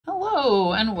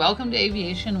Hello, and welcome to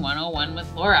Aviation 101 with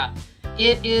Laura.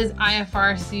 It is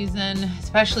IFR season,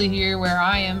 especially here where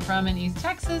I am from in East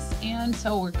Texas, and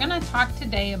so we're going to talk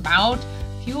today about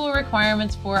fuel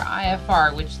requirements for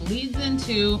IFR, which leads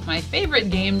into my favorite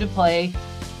game to play.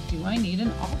 Do I need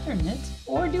an alternate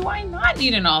or do I not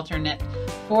need an alternate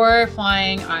for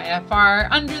flying IFR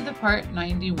under the Part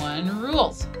 91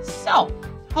 rules? So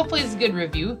hopefully it's a good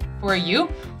review for you.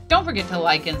 Don't forget to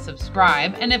like and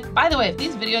subscribe. And if, by the way, if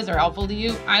these videos are helpful to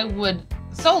you, I would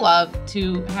so love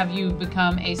to have you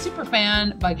become a super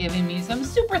fan by giving me some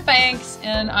super thanks,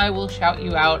 and I will shout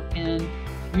you out in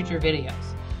future videos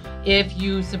if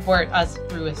you support us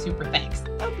through a super thanks.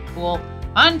 That'd be cool.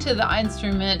 On to the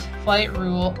instrument flight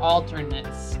rule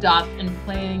alternate stuff and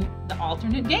playing the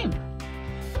alternate game.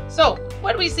 So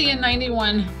what we see in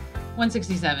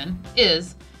 91-167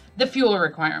 is the fuel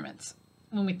requirements.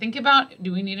 When we think about,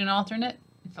 do we need an alternate?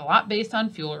 It's a lot based on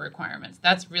fuel requirements.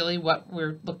 That's really what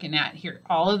we're looking at here.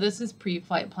 All of this is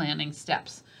pre-flight planning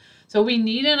steps. So we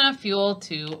need enough fuel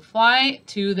to fly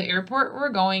to the airport we're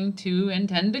going to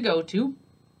intend to go to,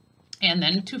 and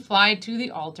then to fly to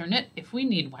the alternate if we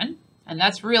need one. And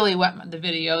that's really what the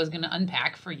video is going to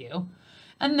unpack for you.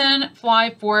 And then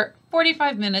fly for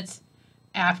 45 minutes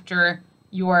after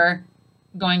you're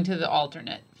going to the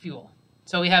alternate fuel.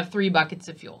 So we have 3 buckets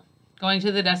of fuel. Going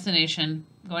to the destination,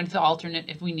 going to the alternate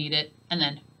if we need it, and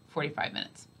then 45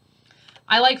 minutes.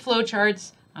 I like flow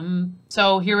charts,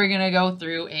 so here we're going to go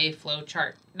through a flow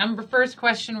chart. First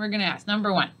question we're going to ask,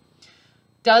 number 1,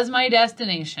 does my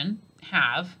destination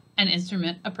have an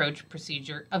instrument approach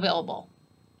procedure available?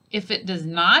 If it does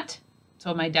not,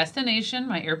 so my destination,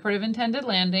 my airport of intended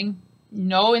landing,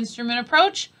 no instrument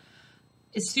approach,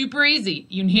 is super easy.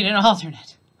 You need an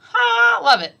alternate. Ha,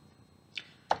 love it.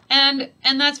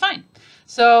 And that's fine.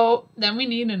 So then we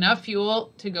need enough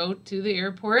fuel to go to the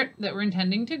airport that we're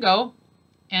intending to go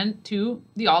and to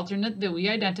the alternate that we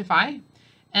identify,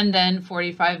 and then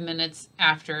 45 minutes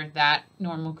after that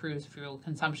normal cruise fuel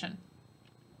consumption.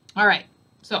 All right,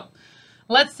 so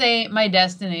let's say my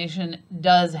destination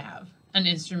does have an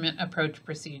instrument approach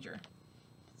procedure.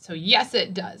 So yes,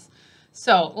 it does.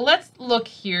 So let's look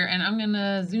here, and I'm going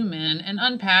to zoom in and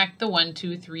unpack the 1,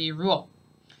 2, 3 rule.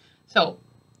 So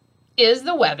is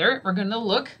the weather, we're going to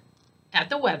look at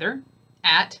the weather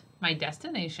at my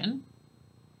destination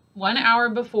 1 hour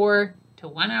before to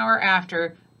 1 hour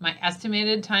after my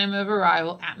estimated time of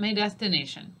arrival at my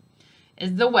destination.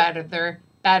 Is the weather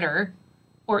better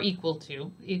or equal to,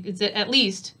 is it at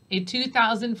least a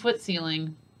 2,000 foot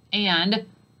ceiling and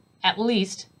at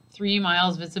least 3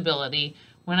 miles visibility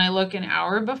when I look an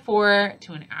hour before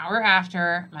to an hour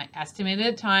after my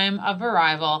estimated time of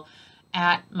arrival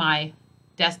at my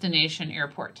destination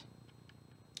airport?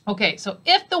 Okay, so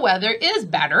if the weather is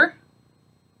better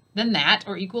than that,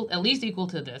 or equal, at least equal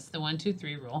to this, the 1, 2,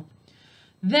 3 rule,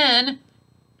 then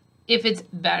if it's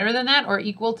better than that or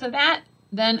equal to that,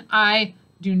 then I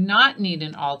do not need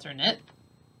an alternate.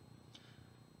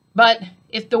 But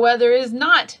if the weather is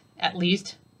not at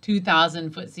least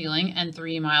 2,000 foot ceiling and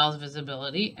 3 miles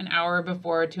visibility an hour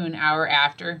before to an hour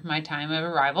after my time of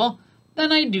arrival,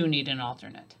 then I do need an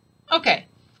alternate. Okay.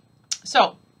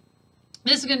 So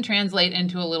this is going to translate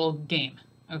into a little game,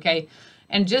 okay?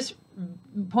 And just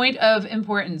point of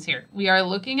importance here. We are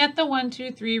looking at the 1,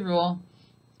 2, 3 rule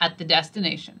at the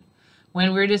destination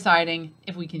when we're deciding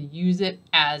if we can use it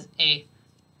as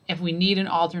if we need an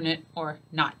alternate or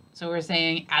not. So we're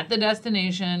saying at the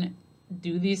destination,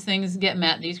 do these things get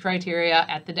met, these criteria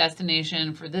at the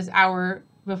destination for this hour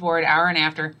before, an hour and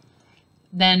after,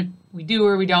 then we do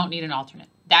or we don't need an alternate.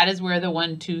 That is where the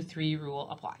 1, 2, 3 rule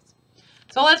applies.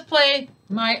 So let's play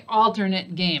my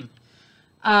alternate game.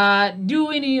 Do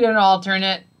we need an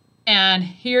alternate? And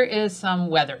here is some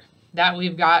weather that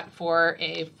we've got for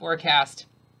a forecast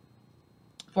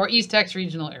for East Texas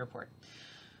Regional Airport.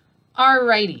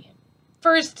 Alrighty,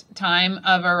 first time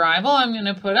of arrival I'm going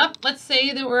to put up. Let's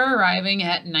say that we're arriving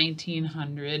at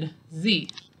 1900 Z.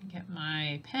 Get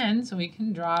my pen so we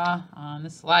can draw on the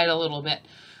slide a little bit.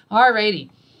 Alrighty.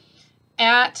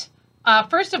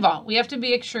 First of all, we have to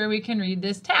be sure we can read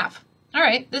this TAF. All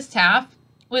right, this TAF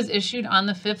was issued on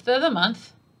the 5th of the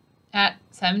month at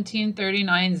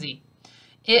 1739Z.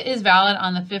 It is valid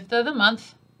on the 5th of the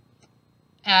month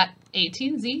at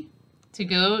 18Z to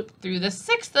go through the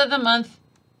 6th of the month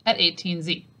at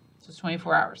 18Z. So it's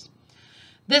 24 hours.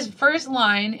 This first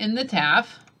line in the TAF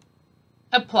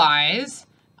applies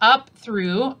up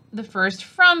through the first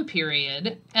from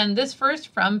period, and this first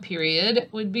from period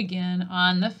would begin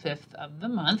on the 5th of the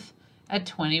month at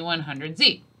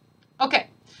 2100Z. Okay,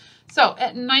 so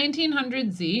at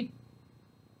 1900Z,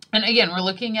 And again, we're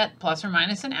looking at plus or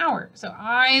minus an hour. So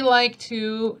I like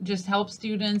to just help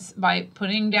students by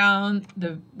putting down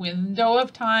the window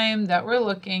of time that we're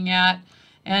looking at.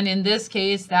 And in this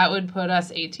case, that would put us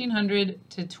 1800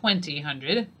 to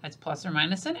 2000. That's plus or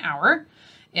minus an hour.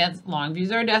 And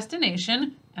Longview's our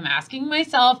destination. I'm asking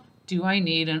myself, do I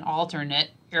need an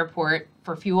alternate airport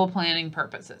for fuel planning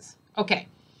purposes? Okay.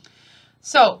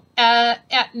 So at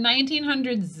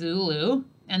 1900 Zulu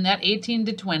and that 18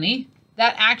 to 20,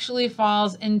 that actually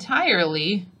falls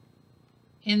entirely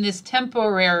in this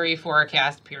temporary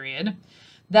forecast period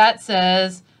that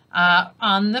says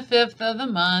on the 5th of the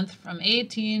month from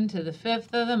 18 to the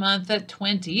 5th of the month at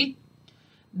 20,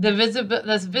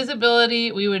 this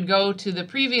visibility, we would go to the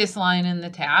previous line in the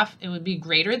TAF. It would be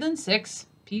greater than 6,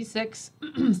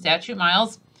 P6 statute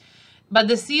miles, but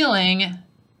the ceiling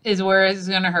is where it's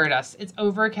going to hurt us. It's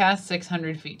overcast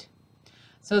 600 feet.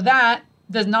 So that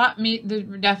does not meet the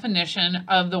definition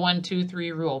of the 1, 2,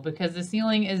 3 rule because the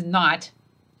ceiling is not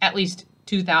at least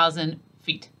 2,000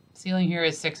 feet. Ceiling here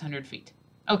is 600 feet.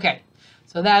 Okay,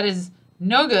 so that is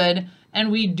no good,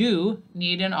 and we do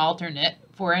need an alternate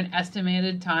for an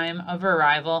estimated time of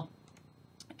arrival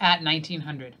at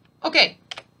 1900. Okay,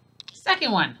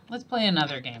 second one. Let's play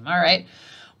another game. All right,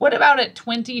 what about at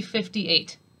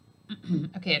 2058?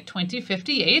 Okay, at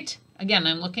 2058, again,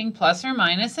 I'm looking plus or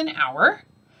minus an hour.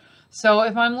 So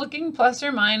if I'm looking plus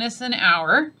or minus an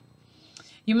hour,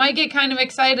 you might get kind of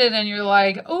excited and you're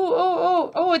like,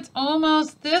 oh, it's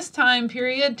almost this time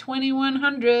period,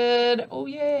 2100. Oh,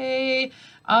 yay.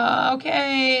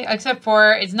 Okay, except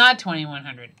for it's not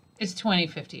 2100. It's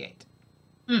 2058.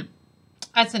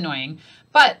 That's annoying.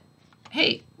 But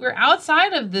hey, we're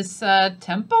outside of this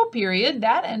tempo period.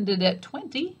 That ended at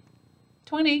 20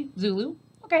 Zulu.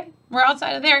 Okay, we're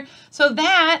outside of there. So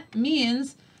that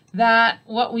means that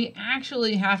what we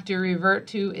actually have to revert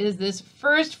to is this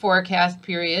first forecast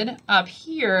period up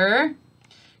here,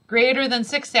 greater than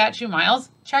 6 statute miles.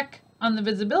 Check on the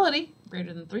visibility,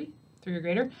 greater than 3 or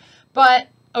greater, but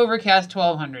overcast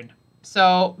 1200.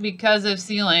 So because of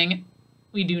ceiling,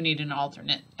 we do need an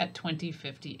alternate at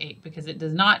 2058 because it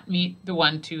does not meet the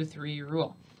 1, 2, 3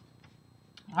 rule.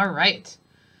 All right.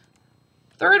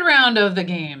 Third round of the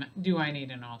game, do I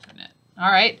need an alternate?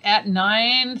 All right, at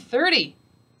 9:30.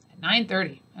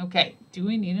 9:30. Okay, do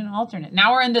we need an alternate?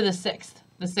 Now we're into the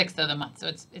 6th of the month. So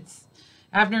it's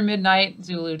after midnight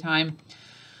Zulu time.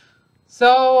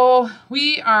 So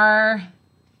we are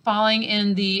falling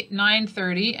in the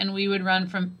 9:30 and we would run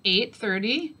from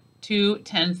 8:30 to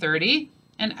 10:30.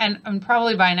 And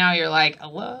probably by now you're like,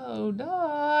 hello,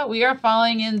 duh. We are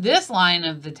falling in this line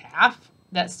of the TAF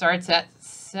that starts at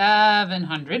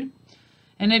 700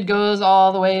 and it goes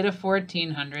all the way to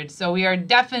 1400. So we are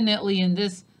definitely in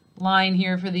this line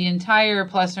here for the entire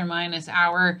plus or minus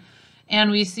hour,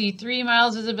 and we see 3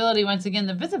 miles visibility. Once again,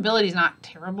 the visibility is not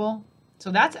terrible,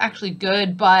 so that's actually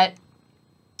good, but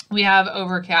we have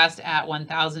overcast at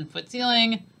 1,000 foot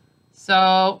ceiling.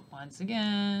 So once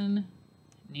again,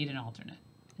 need an alternate.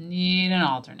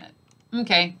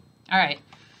 Okay, all right.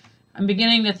 I'm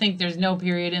beginning to think there's no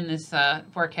period in this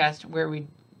forecast where we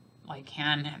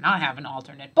can not have an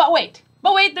alternate, but wait,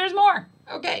 there's more.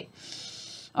 Okay,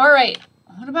 all right.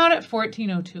 What about at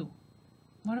 1402?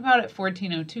 What about at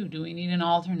 1402? Do we need an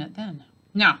alternate then?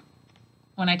 Now,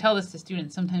 when I tell this to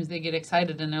students, sometimes they get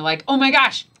excited and they're like, oh my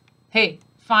gosh, hey,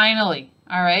 finally.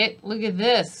 All right, look at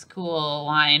this cool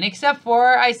line. Except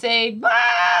for I say,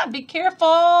 be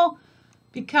careful,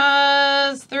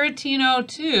 because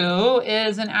 1302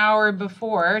 is an hour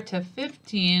before to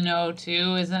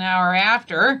 1502 is an hour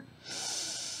after.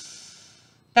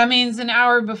 That means an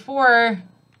hour before,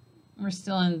 we're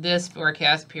still in this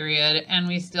forecast period, and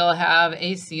we still have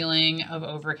a ceiling of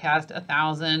overcast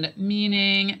 1,000,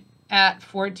 meaning at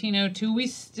 1402, we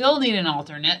still need an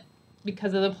alternate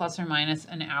because of the plus or minus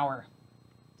an hour.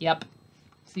 Yep.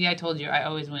 See, I told you, I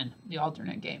always win the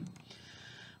alternate game.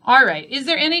 All right. Is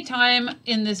there any time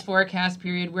in this forecast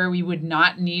period where we would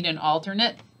not need an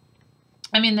alternate?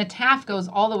 I mean, the TAF goes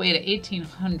all the way to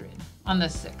 1800 on the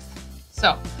 6th.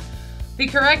 So the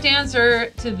correct answer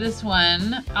to this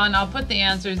one, and I'll put the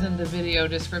answers in the video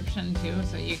description too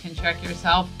so you can check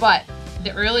yourself, but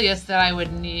the earliest that I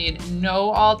would need no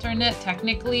alternate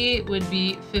technically would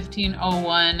be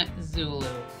 1501 Zulu,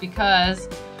 because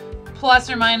plus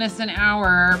or minus an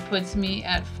hour puts me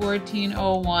at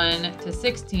 1401 to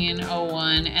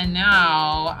 1601, and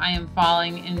now I am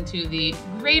falling into the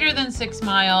greater than 6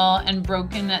 mile and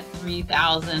broken at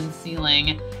 3,000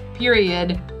 ceiling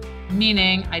period,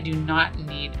 meaning I do not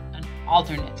need an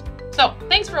alternate. So So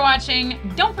thanks for watching.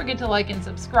 Don't forget to like and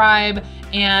subscribe,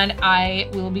 and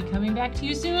I will be coming back to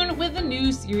you soon with a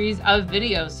new series of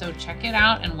videos. So check it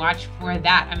out and watch for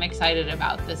that. I'm excited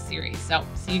about this series. So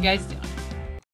see you guys soon.